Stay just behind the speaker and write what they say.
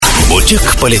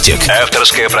Политик.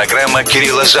 Авторская программа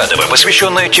Кирилла Задова,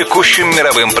 посвященная текущим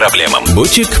мировым проблемам.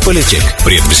 Политик.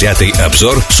 Предвзятый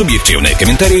обзор, субъективные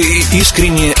комментарии и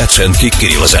искренние оценки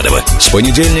Кирилла Задова. С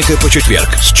понедельника по четверг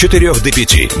с 4 до 5.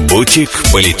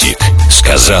 Политик.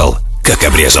 Сказал, как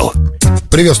обрезал.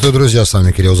 Приветствую, друзья, с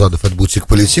вами Кирилл Задов, это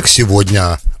Политик.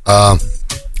 Сегодня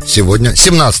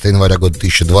 17 января года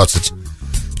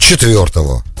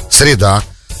 2024, среда.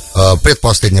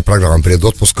 Предпоследняя программа перед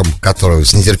отпуском, которую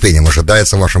с нетерпением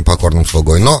ожидается вашим покорным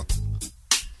слугой. Но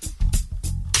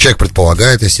человек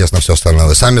предполагает, естественно, все остальное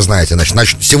вы сами знаете.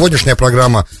 Значит, сегодняшняя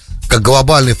программа как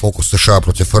глобальный фокус США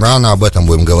против Ирана. Об этом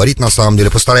будем говорить, на самом деле.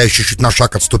 Постараюсь чуть-чуть на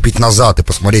шаг отступить назад и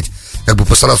посмотреть,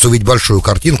 постараться увидеть большую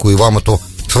картинку и вам это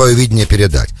свое видение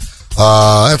передать.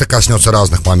 Это коснется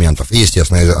разных моментов.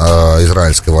 Естественно,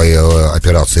 израильской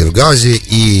операции в Газе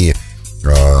и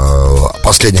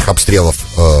последних обстрелов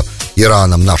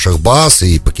Ираном наших баз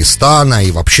и Пакистана,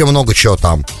 и вообще много чего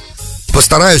там.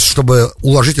 Постараюсь, чтобы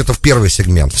уложить это в первый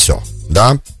сегмент, все,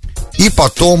 да. И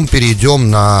потом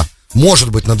перейдем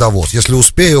может быть, на Давос. Если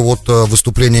успею,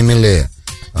 выступление Миллея,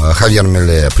 Хавьер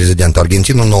Миллея, президента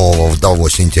Аргентины, нового в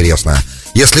Давосе, интересное.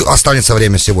 Если останется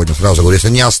время сегодня, сразу говорю, если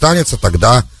не останется,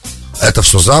 тогда это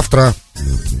все завтра.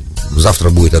 Завтра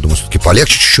будет, я думаю, все-таки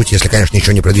полегче чуть-чуть, если, конечно,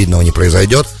 ничего непредвиденного не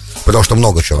произойдет. Потому что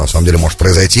много чего, на самом деле, может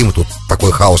произойти. Тут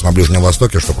такой хаос на Ближнем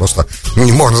Востоке, что просто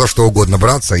не можно за что угодно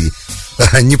браться и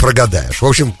не прогадаешь. В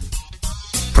общем,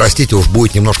 простите, уж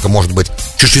будет немножко, может быть,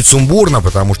 чуть-чуть сумбурно,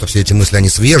 потому что все эти мысли, они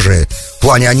свежие. В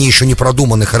плане, они еще не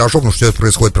продуманы хорошо, потому что все это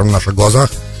происходит прямо на наших глазах.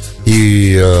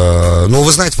 И,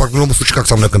 вы знаете, в любом случае, как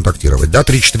со мной контактировать, да?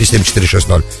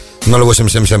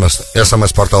 347-460-0877,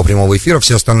 СМС-портал прямого эфира,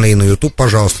 все остальные на YouTube,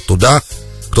 пожалуйста, туда.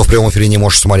 Кто в прямом эфире не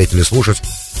может смотреть или слушать,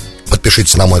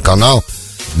 подпишитесь на мой канал.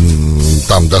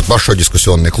 Там большой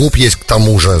дискуссионный клуб есть. К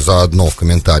тому же заодно в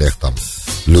комментариях там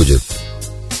люди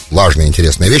важные,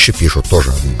 интересные вещи пишут.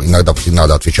 Тоже иногда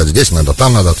надо отвечать здесь, иногда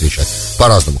там надо отвечать.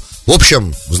 По-разному. В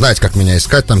общем, знаете, как меня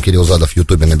искать. Там Кирилл Задов в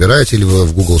Ютубе набираете или вы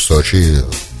в Google Search, и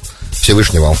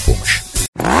Всевышний вам в помощь.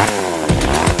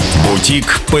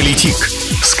 Политик.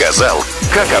 Сказал,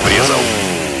 как обрезал.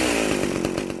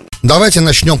 Давайте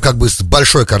начнем с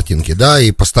большой картинки, да, и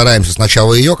постараемся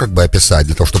сначала ее описать,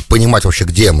 для того, чтобы понимать вообще,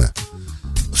 где мы.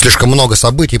 Слишком много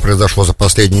событий произошло за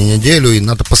последнюю неделю, и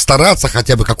надо постараться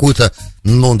хотя бы какую-то,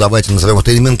 давайте назовем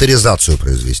это, инвентаризацию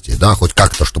произвести, да, хоть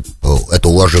как-то, чтобы это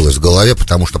уложилось в голове,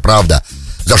 потому что, правда,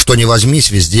 за что ни возьмись,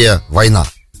 везде война.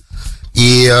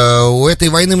 И у этой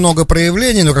войны много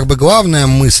проявлений, но главная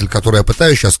мысль, которую я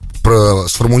пытаюсь сейчас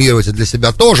сформулировать и для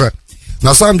себя тоже.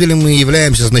 На самом деле мы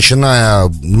являемся, начиная,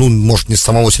 может, не с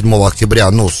самого 7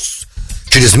 октября,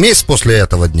 через месяц после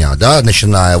этого дня, да,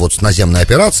 начиная с наземной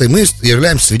операции, мы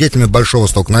являемся свидетелями большого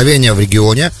столкновения в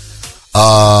регионе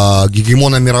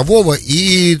гегемона мирового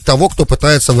и того, кто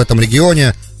пытается в этом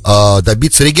регионе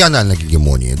добиться региональной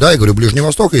гегемонии, да, я говорю, Ближний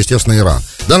Восток и, естественно, Иран.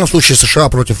 В данном случае США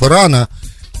против Ирана.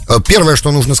 Первое,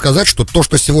 что нужно сказать, что то,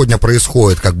 что сегодня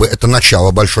происходит, это начало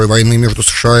большой войны между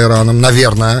США и Ираном,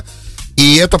 наверное.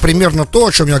 И это примерно то,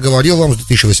 о чем я говорил вам с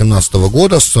 2018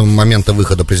 года, с момента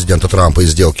выхода президента Трампа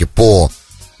из сделки по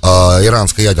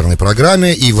иранской ядерной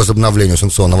программе и возобновлению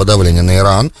санкционного давления на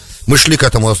Иран. Мы шли к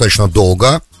этому достаточно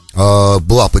долго.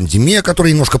 Была пандемия,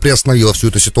 которая немножко приостановила всю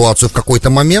эту ситуацию в какой-то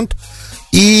момент.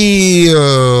 И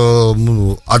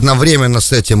одновременно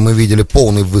с этим мы видели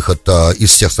полный выход из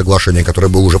всех соглашений, который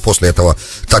был уже после этого,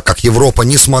 так как Европа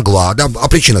не смогла, да, о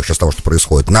причинах сейчас того, что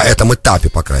происходит, на этом этапе,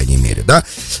 по крайней мере, да.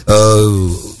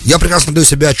 Я прекрасно даю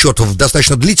себе отчет в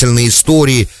достаточно длительной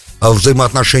истории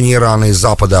взаимоотношений Ирана и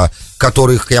Запада,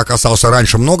 которых я касался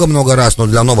раньше много-много раз, но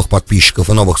для новых подписчиков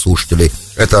и новых слушателей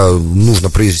это нужно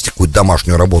провести какую-то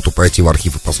домашнюю работу, пойти в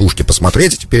архив и послушать и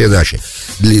посмотреть эти передачи.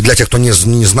 Для тех, кто не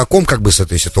знаком с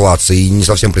этой ситуацией и не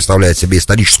совсем представляет себе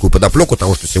историческую подоплеку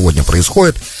того, что сегодня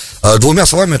происходит, двумя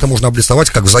словами это можно обрисовать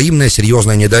как взаимное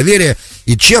серьезное недоверие.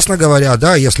 И, честно говоря,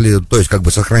 да, если,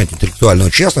 сохранять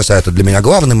интеллектуальную честность, а это для меня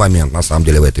главный момент, на самом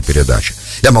деле, в этой передаче.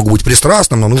 Я могу быть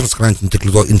пристрастным, но нужно сохранять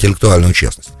интеллектуальную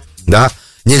честность, да.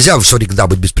 Нельзя всегда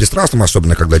быть беспристрастным,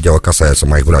 особенно когда дело касается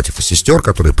моих братьев и сестер,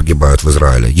 которые погибают в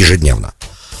Израиле ежедневно.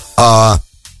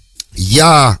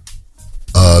 Я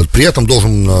при этом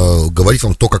должен говорить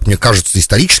вам то, как мне кажется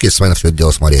исторически, если на все это дело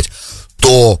смотреть,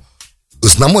 то,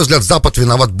 на мой взгляд, Запад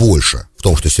виноват больше в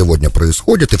том, что сегодня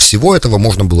происходит, и всего этого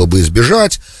можно было бы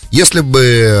избежать, если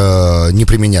бы не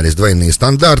применялись двойные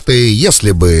стандарты,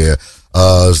 если бы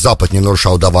Запад не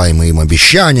нарушал даваемые им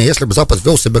обещания, если бы Запад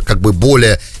вел себя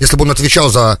более, если бы он отвечал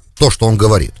за то, что он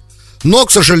говорит. Но,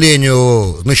 к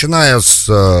сожалению, начиная с...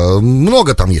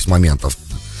 много там есть моментов.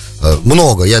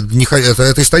 Много.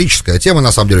 Это историческая тема,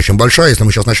 на самом деле, очень большая. Если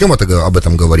мы сейчас начнем об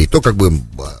этом говорить, то как бы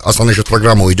основная часть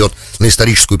программы уйдет на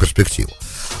историческую перспективу.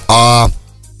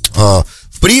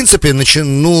 В принципе,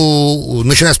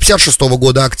 начиная с 1956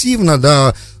 года активно,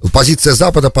 да, позиция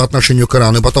Запада по отношению к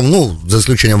Ирану, и потом, за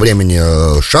исключением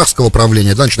времени шахского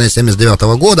правления, да, начиная с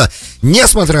 1979 года,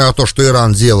 несмотря на то, что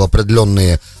Иран делал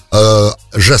определенные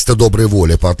жесты доброй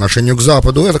воли по отношению к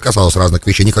Западу, это касалось разных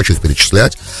вещей, не хочу их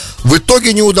перечислять, в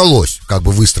итоге не удалось как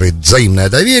бы выстроить взаимное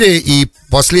доверие, и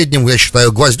последним, я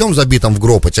считаю, гвоздем, забитым в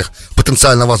гроб этих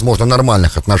потенциально, возможно,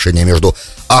 нормальных отношений между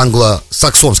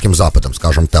англосаксонским Западом,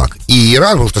 скажем так, и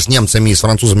Ираном, потому что с немцами и с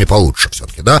французами получше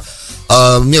все-таки, да,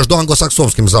 между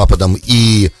англосаксонским Западом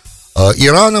и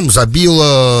Ираном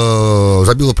забила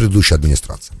предыдущая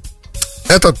администрация.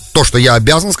 Это то, что я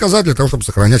обязан сказать для того, чтобы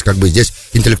сохранять как бы здесь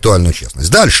интеллектуальную честность.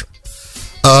 Дальше.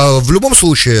 В любом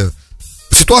случае,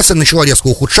 ситуация начала резко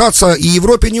ухудшаться, и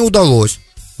Европе не удалось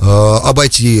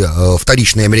обойти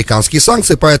вторичные американские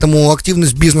санкции, поэтому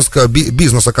активность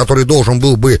бизнеса, который должен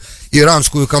был бы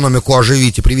иранскую экономику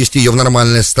оживить и привести ее в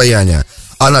нормальное состояние,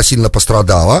 она сильно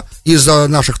пострадала из-за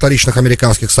наших вторичных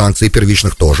американских санкций, и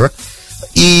первичных тоже.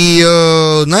 И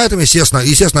на этом,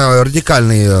 естественно,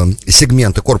 радикальные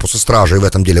сегменты корпуса стражей в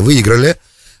этом деле выиграли.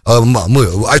 I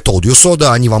told you so,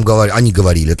 да, они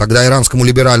говорили тогда иранскому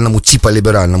типа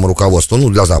либеральному руководству,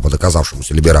 для Запада,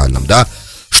 казавшемуся либеральным, да,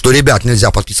 что, ребят,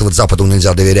 нельзя подписывать Западу,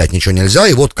 нельзя доверять, ничего нельзя,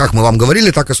 и вот как мы вам говорили,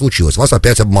 так и случилось, вас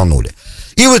опять обманули.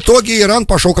 И в итоге Иран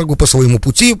пошел как бы по своему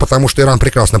пути, потому что Иран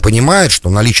прекрасно понимает, что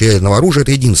наличие ядерного оружия —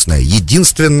 это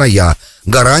единственная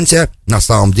гарантия, на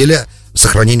самом деле,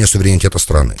 сохранения суверенитета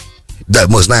страны. Да,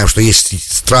 мы знаем, что есть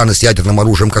страны с ядерным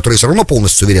оружием, которые все равно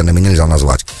полностью суверенными нельзя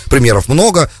назвать. Примеров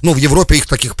много, в Европе их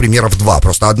таких примеров два.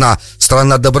 Просто одна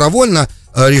страна добровольно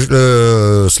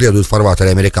следует в фарватере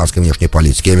американской внешней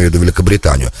политики, я имею в виду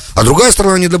Великобританию, а другая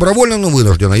страна не добровольно, но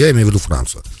вынуждена, я имею в виду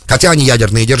Францию. Хотя они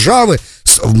ядерные державы,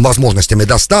 с возможностями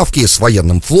доставки, с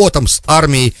военным флотом, с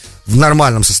армией в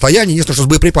нормальном состоянии. Единственное, что с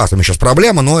боеприпасами сейчас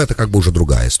проблема, но это как бы уже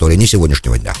другая история, не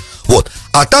сегодняшнего дня. Вот.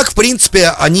 А так, в принципе,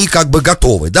 они как бы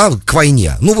готовы, да, к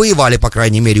войне. Воевали, по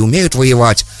крайней мере, умеют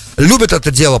воевать. Любят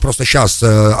это дело, просто сейчас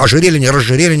разжирели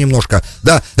немножко,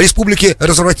 да. Республики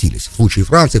развратились. В случае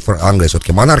Франции, Англия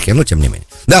все-таки монархия, но тем не менее.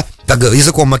 Да, так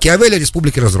языком Макиавелли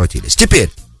республики развратились. Теперь,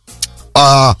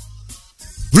 в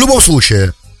любом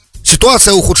случае,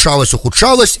 ситуация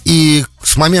ухудшалась, и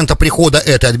с момента прихода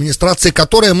этой администрации,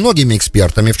 которая многими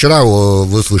экспертами, вчера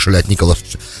вы слышали от Николаса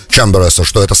Чемберса,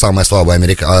 что это самая слабая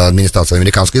администрация в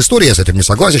американской истории, я с этим не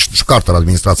согласен, что Картер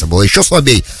администрация была еще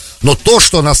слабей, но то,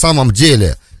 что на самом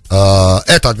деле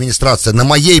эта администрация на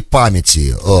моей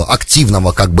памяти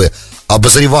активного как бы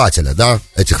обозревателя, да,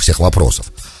 этих всех вопросов,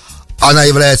 она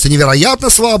является невероятно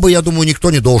слабой, я думаю,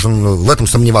 никто не должен в этом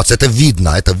сомневаться. Это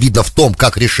видно в том,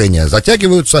 как решения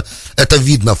затягиваются, это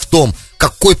видно в том,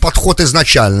 какой подход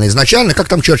изначально. Изначально, как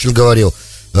там Черчилль говорил,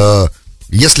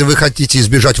 если вы хотите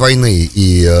избежать войны,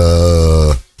 и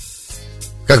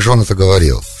как же он это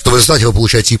говорил, что в результате вы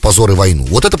получаете и позор, и войну.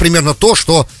 Вот это примерно то,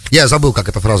 что... Я забыл, как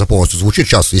эта фраза полностью звучит.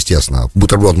 Сейчас, естественно,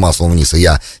 бутерброд маслом вниз, и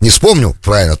я не вспомню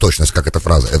правильно точность, как эта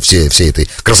фраза, всей этой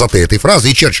красоты этой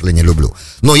фразы, и Черчилля не люблю.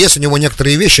 Но есть у него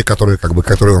некоторые вещи, которые я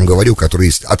вам говорю,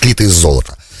 которые отлиты из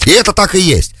золота. И это так и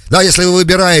есть. Да, если вы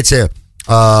выбираете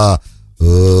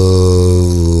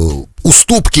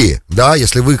уступки, да,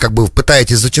 если вы как бы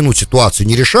пытаетесь затянуть ситуацию,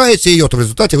 не решаете ее, то в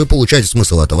результате вы получаете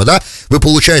смысл этого, да, вы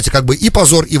получаете как бы и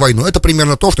позор, и войну. Это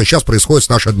примерно то, что сейчас происходит с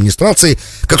нашей администрацией,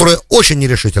 которая очень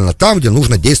нерешительна там, где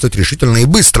нужно действовать решительно и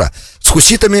быстро. С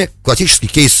хуситами классический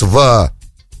кейс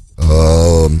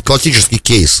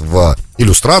в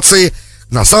иллюстрации.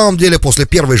 На самом деле, после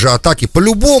первой же атаки по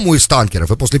любому из танкеров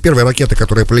и после первой ракеты,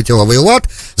 которая полетела в Эйлат,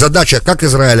 задача как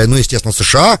Израиля, естественно,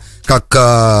 США, как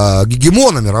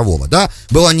гегемона мирового, да,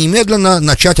 была немедленно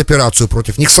начать операцию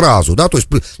против них сразу, да, то есть,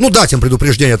 дать им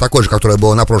предупреждение такое же, которое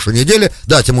было на прошлой неделе,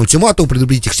 дать им ультиматум,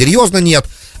 предупредить их серьезно, нет,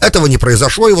 этого не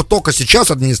произошло, и вот только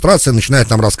сейчас администрация начинает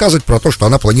нам рассказывать про то, что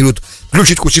она планирует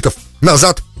включить хуситов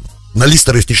назад на лист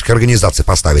террористической организации,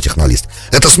 поставить их на лист.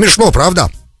 Это смешно,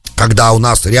 правда? Когда у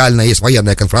нас реально есть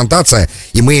военная конфронтация,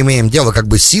 и мы имеем дело как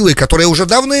бы с силой, которая уже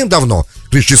давным-давно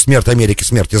кричит смерть Америке,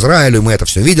 смерть Израилю, и мы это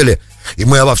все видели, и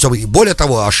мы обо всем, и более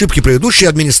того, ошибки предыдущей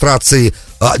администрации,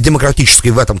 демократической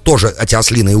в этом тоже, эти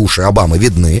ослиные уши Обамы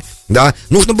видны, да,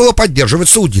 нужно было поддерживать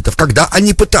саудитов, когда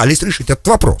они пытались решить этот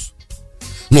вопрос.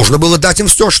 Нужно было дать им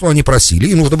все, что они просили,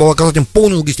 и нужно было оказать им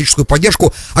полную логистическую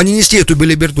поддержку, а не нести эту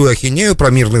белиберду и ахинею про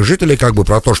мирных жителей, как бы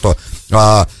про то, что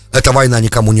эта война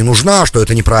никому не нужна, что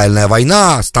это неправильная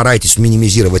война, старайтесь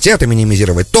минимизировать это,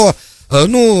 минимизировать то.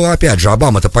 опять же,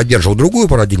 Обама-то поддерживал другую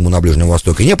парадигму на Ближнем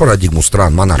Востоке, не парадигму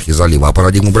стран монархии залива, а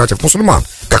парадигму братьев-мусульман.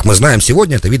 Как мы знаем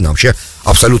сегодня, это видно вообще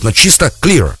абсолютно чисто,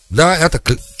 clear, да, это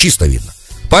чисто видно.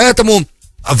 Поэтому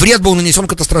вред был нанесен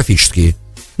катастрофический.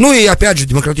 И опять же,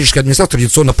 демократическая администрация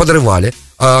традиционно подрывали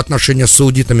отношения с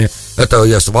саудитами. Это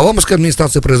в обамовской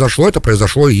администрации произошло, это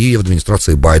произошло и в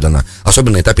администрации Байдена,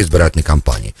 особенно на этапе избирательной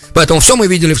кампании. Поэтому все мы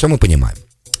видели, все мы понимаем.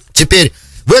 Теперь,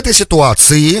 в этой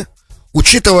ситуации,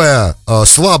 учитывая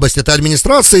слабость этой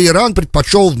администрации, Иран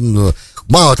предпочел,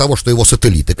 мало того, что его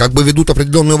сателлиты как бы ведут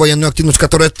определенную военную активность,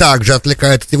 которая также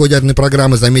отвлекает от его ядерной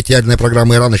программы. Заметьте, ядерная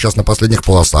программа Ирана сейчас на последних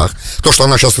полосах. То, что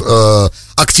она сейчас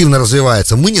активно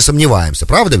развивается, мы не сомневаемся,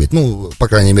 правда ведь? По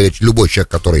крайней мере, любой человек,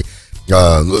 который,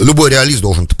 любой реалист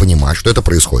должен понимать, что это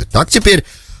происходит. Так, теперь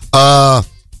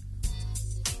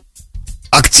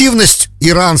активность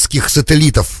иранских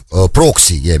сателлитов,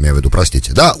 прокси, я имею в виду,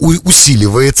 простите, да,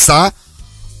 усиливается.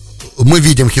 Мы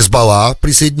видим Хизбалла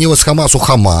присоединилась к Хамасу,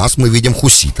 Хамас, мы видим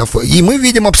хуситов, и мы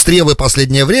видим обстрелы в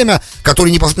последнее время,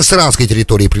 которые непосредственно с иранской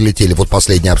территории прилетели. Вот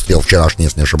последний обстрел вчерашний,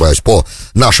 если не ошибаюсь, по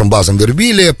нашим базам в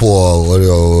Эрбиле,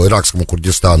 по иракскому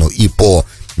Курдистану и по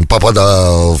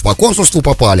консульству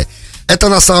попали. Это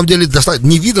на самом деле достаточно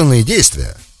невиданные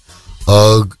действия.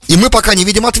 И мы пока не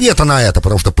видим ответа на это,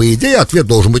 потому что, по идее, ответ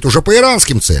должен быть уже по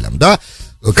иранским целям, да?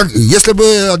 Если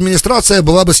бы администрация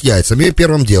была бы с яйцами,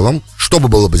 первым делом, что бы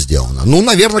было бы сделано?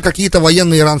 Наверное, какие-то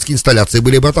военные иранские инсталляции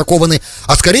были бы атакованы,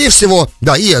 а скорее всего,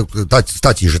 да, и,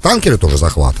 кстати, же танкеры тоже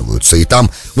захватываются, и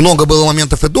там много было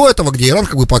моментов и до этого, где Иран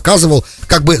как бы показывал,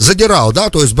 как бы задирал,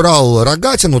 да, то есть брал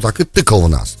рогатину, так и тыкал в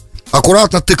нас,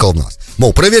 аккуратно тыкал в нас,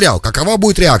 мол, проверял, какова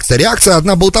будет реакция. Реакция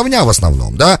одна болтовня в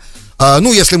основном, да.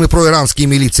 Если мы про иранские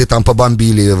милиции там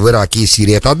побомбили в Ираке и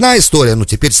Сирии, это одна история,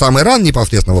 теперь сам Иран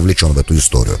непосредственно вовлечен в эту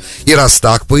историю. И раз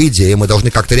так, по идее, мы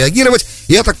должны как-то реагировать.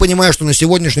 Я так понимаю, что на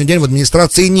сегодняшний день в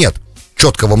администрации нет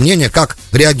четкого мнения, как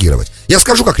реагировать. Я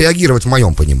скажу, как реагировать в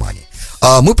моем понимании.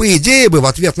 Мы, по идее, в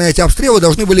ответ на эти обстрелы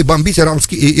должны были бомбить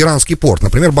иранский порт,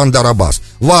 например, Бандар-Аббас,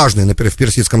 важный, например, в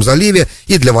Персидском заливе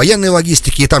и для военной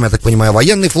логистики, и там, я так понимаю,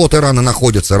 военный флот Ирана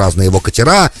находится, разные его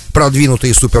катера,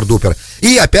 продвинутые супер-дупер,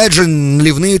 и, опять же,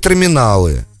 наливные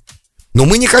терминалы. Но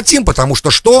мы не хотим, потому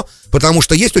что что? Потому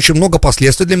что есть очень много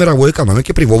последствий для мировой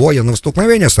экономики прямого военного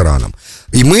столкновения с Ираном.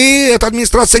 И эта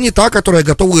администрация не та, которая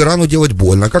готова Ирану делать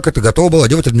больно, как это готова была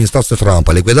делать администрация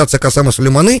Трампа. Ликвидация Кассама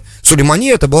Сулеймани,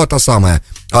 это была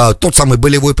тот самый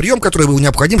болевой прием, который был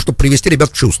необходим, чтобы привести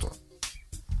ребят в чувство.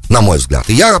 На мой взгляд.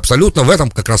 И я абсолютно в этом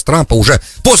как раз Трампа уже,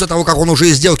 после того, как он уже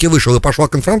из сделки вышел и пошла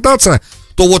конфронтация,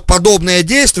 то вот подобное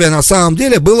действие на самом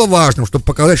деле было важным, чтобы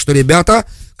показать, что, ребята,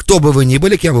 кто бы вы ни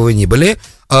были, кем бы вы ни были,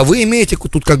 вы имеете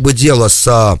тут как бы дело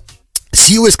с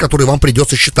силой, с которой вам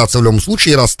придется считаться в любом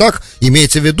случае, и раз так,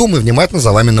 имейте в виду, мы внимательно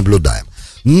за вами наблюдаем.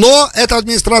 Но эта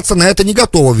администрация на это не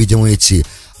готова, видимо, идти.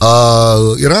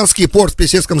 Иранский порт в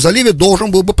Персидском заливе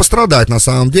должен был бы пострадать, на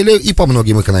самом деле, и по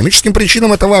многим экономическим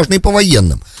причинам это важно, и по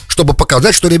военным, чтобы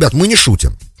показать, что, ребят, мы не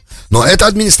шутим. Но эта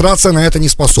администрация на это не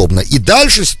способна. И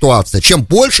дальше ситуация, чем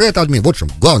больше эта администрация, вот в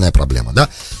чем главная проблема, да,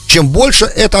 чем больше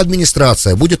эта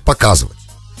администрация будет показывать,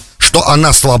 что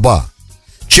она слаба,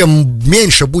 чем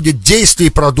меньше будет действий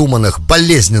продуманных,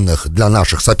 болезненных для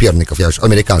наших соперников, я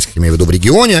американских имею в виду в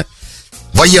регионе,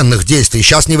 военных действий,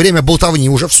 сейчас не время болтовни,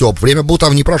 уже все, время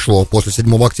болтовни прошло, после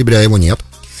 7 октября его нет.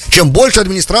 Чем больше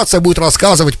администрация будет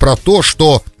рассказывать про то,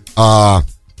 что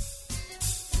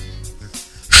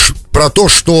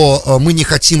мы не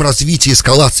хотим развития,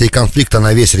 эскалации конфликта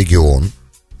на весь регион,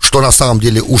 что на самом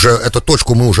деле уже эту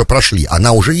точку мы уже прошли,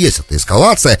 она уже есть, эта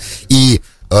эскалация, и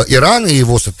Иран и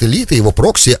его сателлиты, его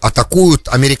прокси атакуют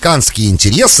американские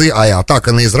интересы, а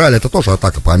атака на Израиль — это тоже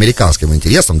атака по американским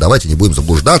интересам, давайте не будем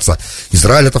заблуждаться,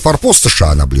 Израиль — это форпост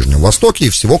США на Ближнем Востоке и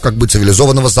всего как бы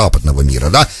цивилизованного западного мира,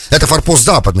 да, это форпост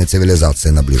западной цивилизации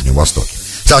на Ближнем Востоке.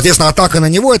 Соответственно, атака на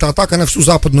него — это атака на всю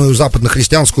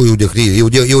западно-христианскую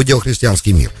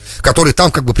иудео-христианский мир, который там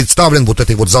как бы представлен вот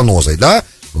этой вот занозой, да,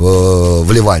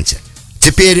 в Леванте.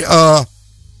 Теперь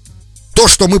то,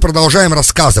 что мы продолжаем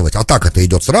рассказывать, атака-то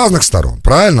идет с разных сторон,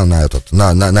 правильно, на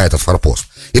этот форпост.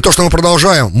 И то, что мы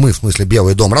продолжаем, в смысле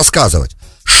Белый дом, рассказывать,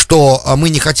 что мы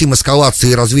не хотим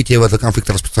эскалации и развития в этом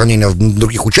конфликте, распространения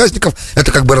других участников,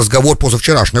 это как бы разговор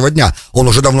позавчерашнего дня. Он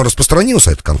уже давно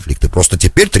распространился, этот конфликт, и просто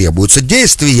теперь требуются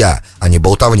действия, а не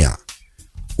болтовня.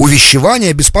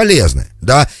 Увещевания бесполезны,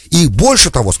 да, и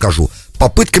больше того скажу,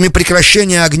 попытками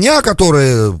прекращения огня,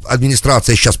 которые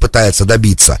администрация сейчас пытается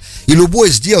добиться, и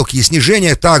любой сделки и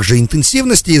снижения также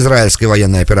интенсивности израильской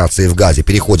военной операции в Газе,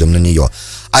 переходим на нее,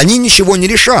 они ничего не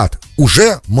решат.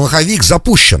 Уже маховик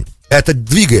запущен. Это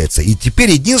двигается. И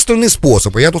теперь единственный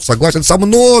способ, и я тут согласен со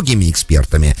многими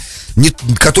экспертами,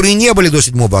 которые не были до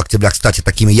 7 октября, кстати,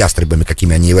 такими ястребами,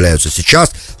 какими они являются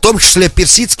сейчас, в том числе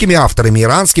персидскими авторами,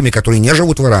 иранскими, которые не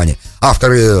живут в Иране,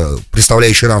 авторы,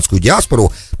 представляющие иранскую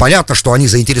диаспору. Понятно, что они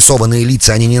заинтересованные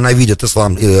лица, они ненавидят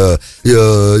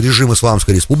режим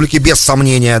Исламской Республики, без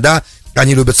сомнения, да,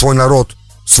 они любят свой народ,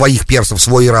 своих персов,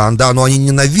 свой Иран, да, но они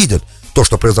ненавидят то,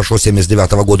 что произошло с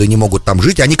 79 года, и не могут там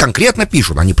жить. Они конкретно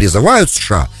пишут, они призывают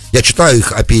США, я читаю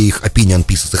их opinion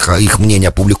pieces, их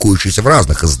мнения, публикующиеся в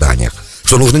разных изданиях,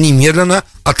 что нужно немедленно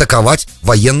атаковать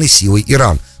военной силой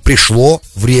Иран. Пришло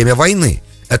время войны.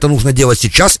 Это нужно делать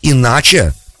сейчас,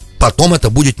 иначе потом это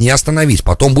будет не остановить,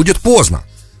 потом будет поздно.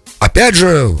 Опять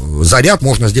же, заряд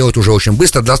можно сделать уже очень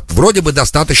быстро, вроде бы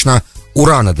достаточно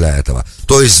урана для этого,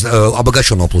 то есть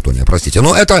обогащенного плутония, простите.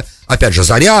 Но это, опять же,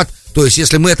 заряд. То есть,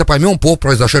 если мы это поймем по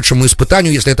произошедшему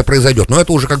испытанию, если это произойдет, но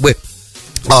это уже как бы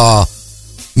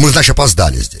мы, значит,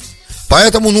 опоздали здесь.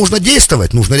 Поэтому нужно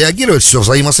действовать, нужно реагировать, все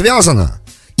взаимосвязано.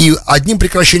 И одним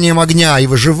прекращением огня и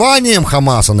выживанием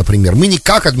Хамаса, например,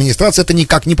 администрация это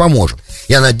никак не поможет.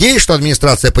 Я надеюсь, что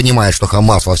администрация понимает, что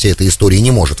Хамас во всей этой истории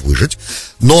не может выжить.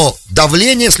 Но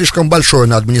давление слишком большое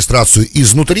на администрацию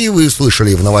изнутри. Вы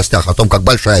слышали в новостях о том, как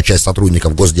большая часть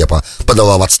сотрудников Госдепа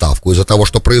подала в отставку из-за того,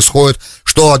 что происходит,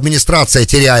 что администрация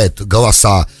теряет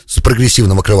голоса с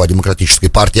прогрессивного крыла Демократической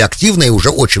партии активно и уже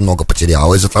очень много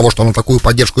потеряла из-за того, что она такую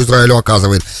поддержку Израилю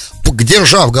оказывает.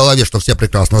 Держа в голове, что все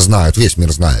прекрасно знают, весь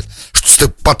мир знает, что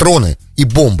патроны и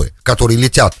бомбы, которые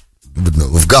летят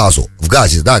в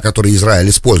газе, да, которые Израиль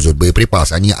использует,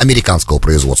 боеприпасы, они американского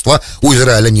производства, у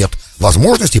Израиля нет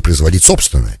возможности производить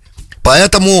собственные.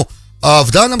 Поэтому в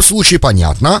данном случае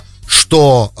понятно,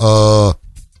 что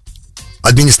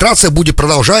администрация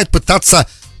продолжает пытаться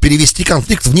перевести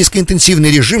конфликт в низкоинтенсивный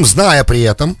режим, зная при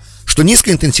этом, что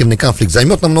низкоинтенсивный конфликт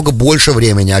займет намного больше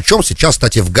времени, о чем сейчас,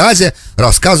 кстати, в Газе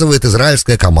рассказывает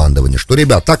израильское командование, что,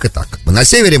 ребят, так и так, на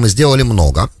севере мы сделали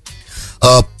много,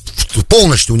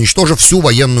 полностью уничтожив всю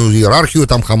военную иерархию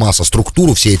там Хамаса,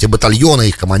 структуру, все эти батальоны,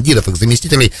 их командиров, их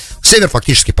заместителей, север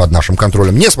фактически под нашим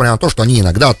контролем, несмотря на то, что они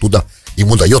иногда оттуда,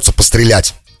 им удается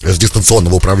пострелять с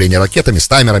дистанционного управления ракетами, с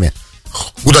таймерами,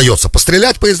 удается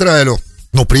пострелять по Израилю,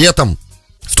 но при этом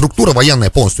структура военная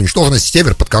полностью уничтожена,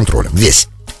 север под контролем, весь.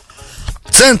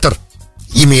 Центр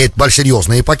имеет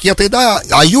серьезные пакеты, да,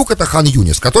 а юг это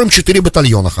Хан-Юнис, в котором 4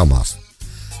 батальона Хамас.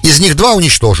 Из них 2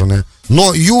 уничтожены,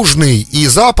 но южный и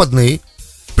западный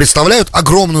представляют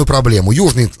огромную проблему.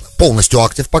 Южный полностью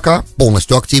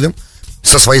активен,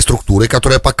 со своей структурой,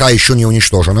 которая пока еще не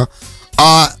уничтожена,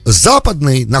 а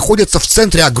западный находится в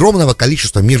центре огромного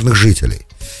количества мирных жителей.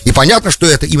 И понятно, что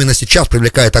это именно сейчас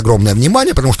привлекает огромное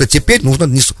внимание, потому что теперь нужно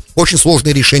очень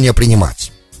сложные решения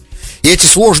принимать. И эти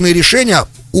сложные решения,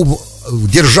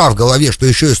 держа в голове, что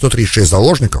еще и 136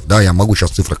 заложников, да, я могу сейчас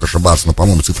в цифрах ошибаться, но,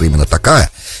 по-моему, цифра именно такая,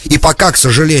 и пока, к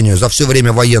сожалению, за все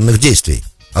время военных действий,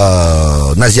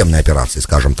 наземной операции,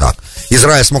 скажем так,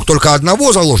 Израиль смог только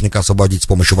одного заложника освободить с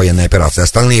помощью военной операции,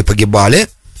 остальные погибали,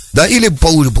 да, или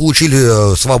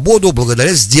получили свободу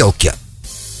благодаря сделке.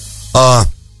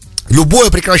 Любое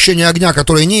прекращение огня,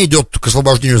 которое не идет к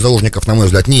освобождению заложников, на мой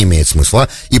взгляд, не имеет смысла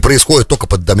и происходит только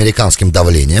под американским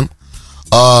давлением.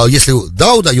 Если,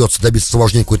 да, удается добиться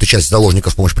освобождения какой-то части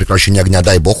заложников с помощью прекращения огня,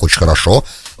 дай бог, очень хорошо,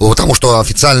 потому что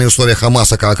официальные условия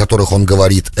Хамаса, о которых он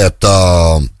говорит,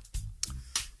 это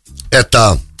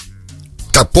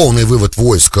полный вывод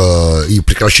войск и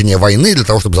прекращение войны для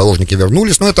того, чтобы заложники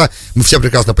вернулись, но это, мы все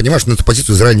прекрасно понимаем, что на эту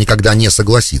позицию Израиль никогда не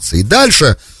согласится. И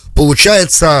дальше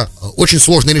получается, очень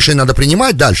сложное решение надо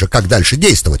принимать дальше, как дальше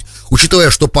действовать. Учитывая,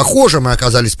 что, похоже, мы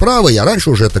оказались правы, я раньше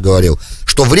уже это говорил,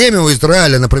 что время у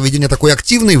Израиля на проведение такой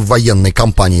активной военной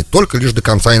кампании только лишь до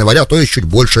конца января, то есть чуть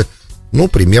больше,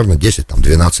 примерно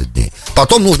 10-12 дней.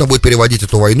 Потом нужно будет переводить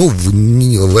эту войну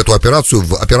в эту операцию,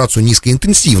 в операцию низкой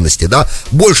интенсивности, да,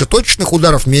 больше точечных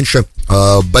ударов, меньше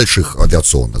больших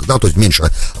авиационных, да, то есть меньше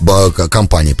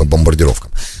кампаний по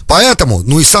бомбардировкам. Поэтому,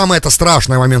 и самый это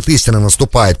страшный момент истины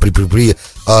наступает при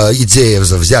идее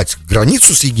взять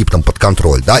границу с Египтом под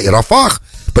контроль, да, и Рафах,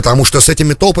 потому что с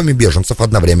этими толпами беженцев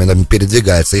одновременно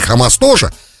передвигается и Хамас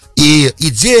тоже. И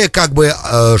идея,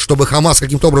 чтобы Хамас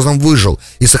каким-то образом выжил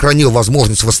и сохранил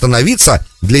возможность восстановиться,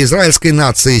 для израильской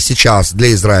нации сейчас,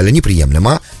 для Израиля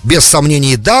неприемлема. Без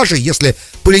сомнений, даже если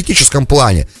в политическом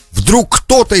плане вдруг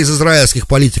кто-то из израильских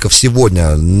политиков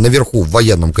сегодня наверху в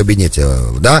военном кабинете,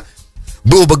 да,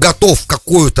 был бы готов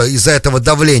какое-то из-за этого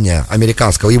давления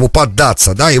американского ему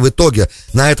поддаться, да, и в итоге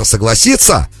на это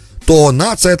согласиться, то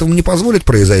нация этому не позволит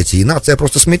произойти, и нация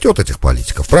просто сметет этих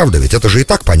политиков, правда ведь? Это же и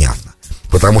так понятно.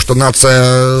 Потому что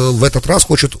нация в этот раз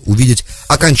хочет увидеть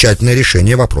окончательное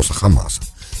решение вопроса Хамаса.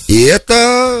 И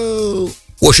это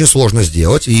очень сложно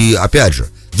сделать. И опять же,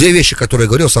 две вещи, которые я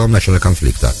говорил в самом начале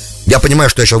конфликта. Я понимаю,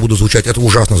 что я сейчас буду звучать, это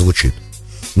ужасно звучит.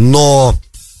 Но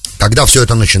когда все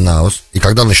это начиналось, и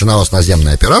когда начиналась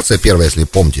наземная операция, первое, если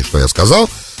помните, что я сказал,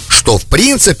 что в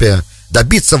принципе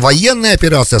добиться военной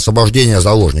операции освобождения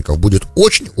заложников будет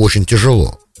очень-очень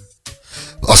тяжело.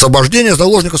 Освобождение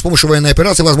заложников с помощью военной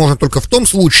операции возможно только в том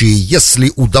случае,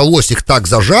 если удалось их так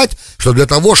зажать, что для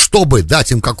того, чтобы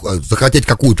дать им захотеть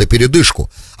какую-то передышку,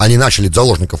 они начали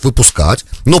заложников выпускать,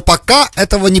 но пока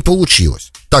этого не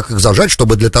получилось. Так их зажать,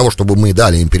 чтобы для того, чтобы мы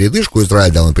дали им передышку,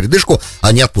 Израиль дал им передышку,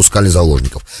 они отпускали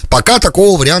заложников. Пока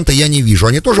такого варианта я не вижу.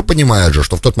 Они тоже понимают же,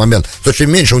 что в тот момент, что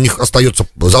чем меньше у них остается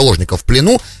заложников в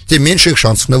плену, тем меньше их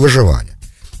шансов на выживание.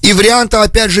 И варианта,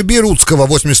 опять же, Бейрутского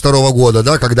 82 года,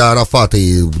 да, когда Арафат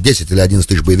и 10 или 11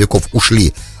 тысяч боевиков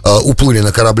уплыли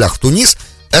на кораблях в Тунис,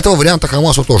 этого варианта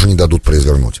Хамасу тоже не дадут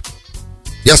произвернуть.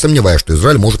 Я сомневаюсь, что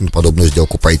Израиль может на подобную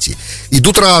сделку пойти.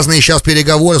 Идут разные сейчас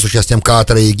переговоры с участием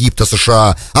Катара, Египта,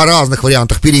 США о разных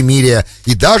вариантах перемирия.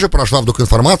 И даже прошла вдруг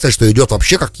информация, что идет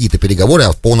вообще какие-то переговоры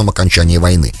о полном окончании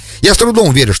войны. Я с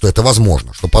трудом верю, что это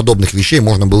возможно, что подобных вещей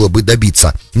можно было бы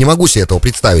добиться. Не могу себе этого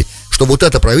представить, что вот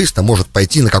это правительство может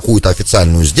пойти на какую-то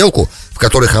официальную сделку, в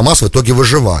которой Хамас в итоге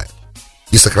выживает.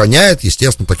 И сохраняет,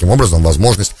 естественно, таким образом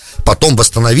возможность потом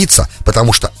восстановиться,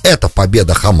 потому что это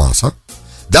победа Хамаса.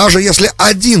 Даже если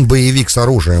один боевик с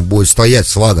оружием будет стоять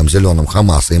с флагом зеленым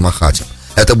Хамаса и махать им,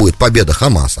 это будет победа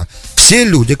Хамаса. Все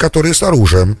люди, которые с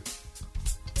оружием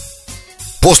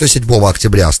после 7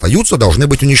 октября остаются, должны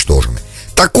быть уничтожены.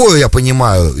 Такое, я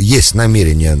понимаю, есть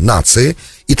намерение нации,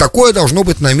 и такое должно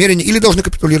быть намерение, или должны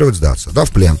капитулировать, сдаться, да,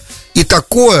 в плен. И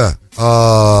такое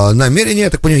намерение, я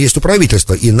так понимаю, есть у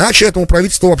правительства. Иначе этому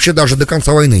правительству вообще даже до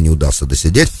конца войны не удастся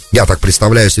досидеть. Я так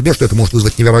представляю себе, что это может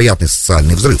вызвать невероятный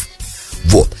социальный взрыв.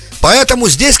 Вот. Поэтому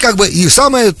здесь как бы и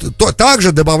самое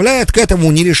также добавляет к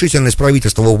этому нерешительность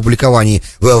правительства в опубликовании,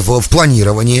 в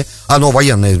планировании. Оно,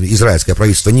 военное израильское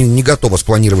правительство, не готово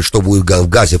спланировать, что будет в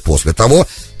Газе после того,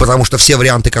 потому что все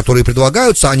варианты, которые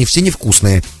предлагаются, они все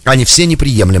невкусные, они все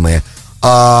неприемлемые.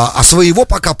 А своего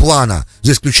пока плана,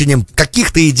 за исключением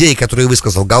каких-то идей, которые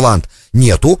высказал Галант,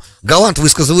 нету. Галант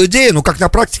высказал идеи, но как на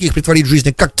практике их притворить в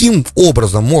жизнь, каким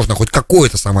образом можно хоть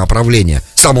какое-то самоуправление,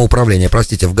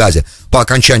 в Газе по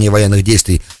окончании военных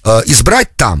действий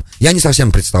избрать там, я не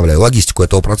совсем представляю логистику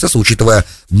этого процесса, учитывая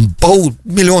 1,2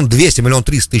 миллиона, 1,3 миллиона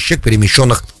человек,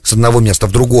 перемещенных с одного места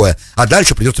в другое, а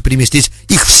дальше придется переместить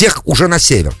их всех уже на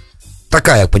север.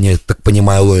 Такая, так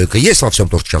понимаю, логика есть во всем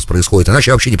том, что сейчас происходит.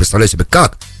 Иначе я вообще не представляю себе,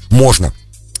 как можно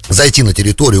зайти на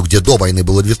территорию, где до войны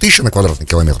было 2000 на квадратный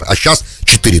километр, а сейчас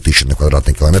 4000 на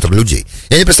квадратный километр людей.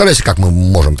 Я не представляю себе,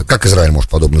 как Израиль может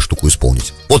подобную штуку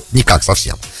исполнить. Вот никак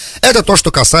совсем. Это то, что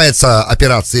касается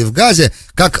операции в Газе,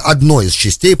 как одной из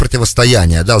частей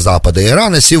противостояния, да, Запада и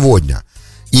Ирана сегодня.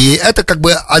 И это как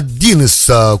бы один из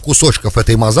кусочков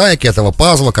этой мозаики, этого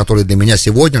пазла, который для меня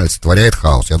сегодня олицетворяет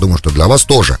хаос. Я думаю, что для вас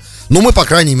тоже. Но мы, по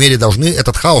крайней мере, должны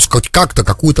этот хаос хоть как-то,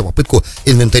 какую-то попытку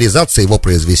инвентаризации его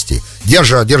произвести.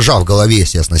 Держа в голове,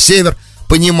 естественно, север,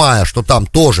 понимая, что там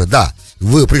тоже, да,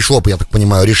 пришло, я так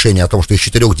понимаю, решение о том, что из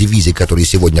 4 дивизий, которые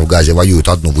сегодня в Газе воюют,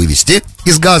 одну вывести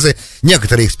из Газы.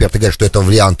 Некоторые эксперты говорят, что это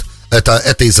вариант,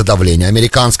 это из-за давления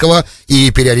американского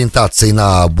и переориентации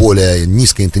на более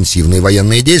низкоинтенсивные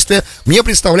военные действия. Мне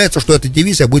представляется, что эта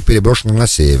дивизия будет переброшена на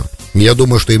север. Я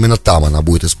думаю, что именно там она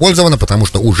будет использована, потому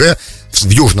что уже в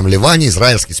Южном Ливане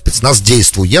израильский спецназ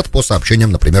действует по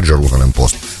сообщениям, например,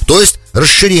 Jerusalem-Post. То есть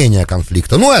расширение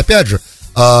конфликта. Ну и опять же,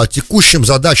 текущим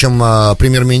задачам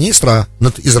премьер-министра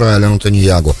Израиля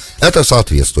Нетаньяху это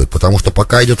соответствует, потому что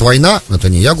пока идет война,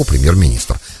 Нетаньяху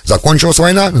премьер-министр. Закончилась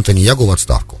война, Нетаньяху в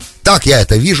отставку. Так я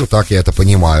это вижу, так я это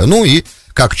понимаю. Ну и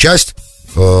как часть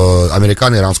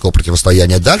американо-иранского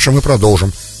противостояния. Дальше мы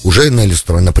продолжим уже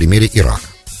на примере Ирака.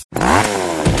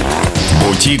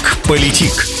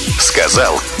 Бутик-политик.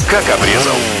 Сказал, как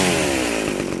обрезал.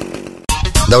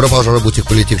 Добро пожаловать в Бутик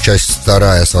Политик, часть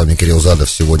 2. С вами Кирилл Задов.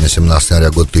 Сегодня 17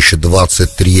 января, год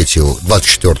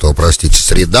 24,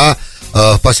 среда.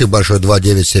 Спасибо большое,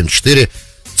 2974.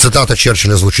 Цитата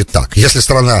Черчилля звучит так: если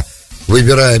страна,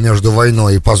 выбирая между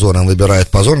войной и позором, выбирает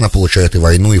позор, она получает и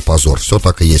войну, и позор. Все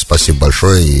так и есть. Спасибо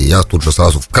большое. И я тут же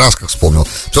сразу в красках вспомнил.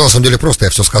 Все на самом деле просто,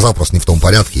 я все сказал, просто не в том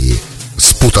порядке и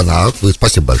спутано.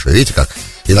 Спасибо большое. Видите как?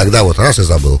 Иногда вот раз и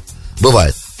забыл.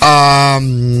 Бывает. И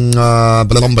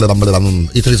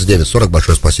 39-40,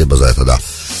 большое спасибо за это, да.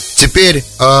 Теперь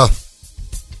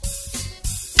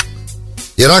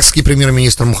Иракский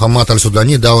премьер-министр Мухаммад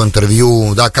Аль-Судани дал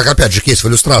интервью, да, как опять же есть в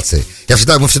иллюстрации.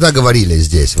 Мы всегда говорили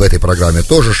здесь, в этой программе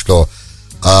тоже, что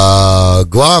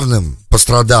главным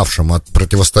пострадавшим от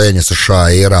противостояния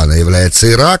США и Ирана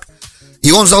является Ирак.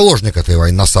 И он заложник этой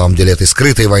войны, на самом деле, этой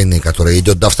скрытой войны, которая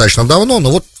идет достаточно давно,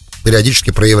 но вот периодически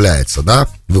проявляется, да,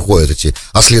 выходят эти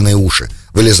ослиные уши,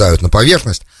 вылезают на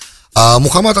поверхность. А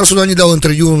Мухаммад Аль-Судани дал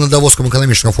интервью на Давосском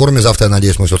экономическом форуме, завтра, я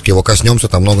надеюсь, мы все-таки его коснемся,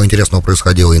 там много интересного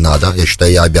происходило и надо, я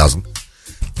считаю, я обязан.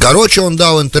 Короче, он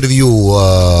дал интервью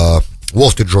Wall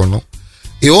Street Journal,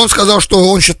 и он сказал, что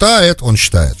он считает,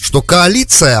 что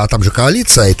коалиция, а там же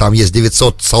коалиция, и там есть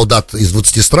 900 солдат из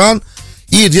 20 стран,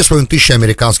 и 2500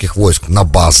 американских войск на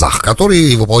базах,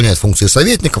 которые выполняют функции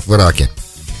советников в Ираке.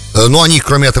 Но они,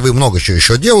 кроме этого, и много чего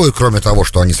еще делают, кроме того,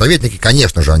 что они советники.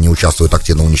 Конечно же, они участвуют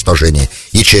активно в уничтожении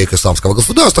ячеек исламского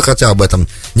государства, хотя об этом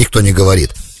никто не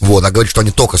говорит. Вот, а говорит, что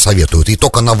они только советуют и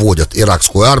только наводят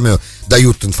иракскую армию,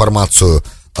 дают информацию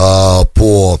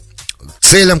по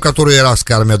целям, которые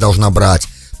иракская армия должна брать.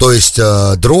 То есть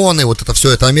дроны, вот это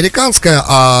все это американское,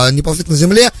 а непосредственно на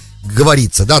земле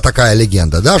говорится, да, такая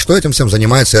легенда, да, что этим всем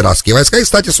занимаются иракские войска. И,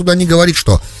 кстати, Судани говорит,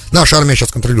 что наша армия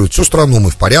сейчас контролирует всю страну, мы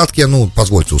в порядке, ну,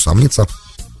 позвольте усомниться.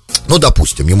 Ну,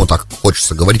 допустим, ему так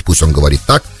хочется говорить, пусть он говорит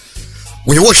так.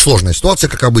 У него очень сложная ситуация,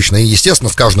 как обычно, и, естественно,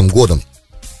 с каждым годом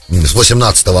с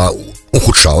 18-го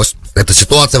ухудшалась. Эта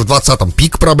ситуация в 20-м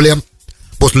пик проблем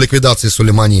после ликвидации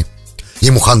Сулеймани и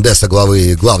Мухандеса,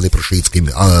 главной прошиитской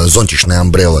зонтичной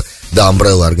амбреллы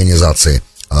организации,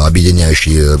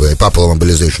 объединяющие People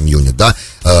Mobilization Unit, да,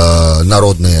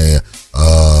 народные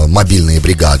мобильные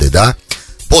бригады, да.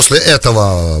 После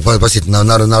этого, простите,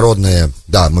 народные,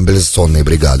 да, мобилизационные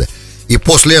бригады. И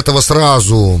после этого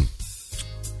сразу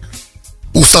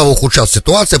стала ухудшаться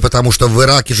ситуация, потому что в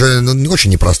Ираке же не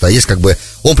очень непростая. Есть как бы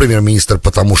он премьер-министр,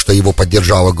 потому что его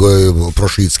поддержала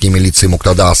прошиитские милиции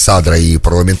Муктада Асадра и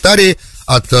парламентарии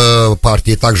от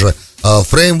партии. Также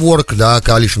фреймворк, да,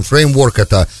 Coalition Framework,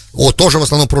 это тоже в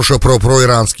основном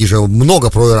проиранские же, много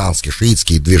проиранских,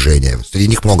 шиитские движения, среди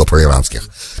них много проиранских.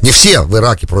 Не все в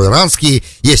Ираке проиранские,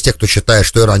 есть те, кто считает,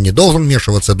 что Иран не должен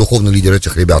вмешиваться, духовный лидер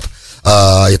этих ребят,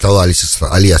 это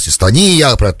Али Асистани,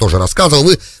 я про это тоже рассказывал.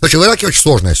 Значит, в Ираке очень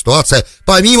сложная ситуация,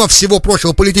 помимо всего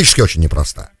прочего, политически очень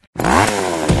непростая.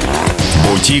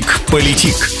 Бутик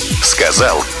Политик.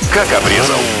 Сказал, как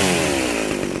обрезал.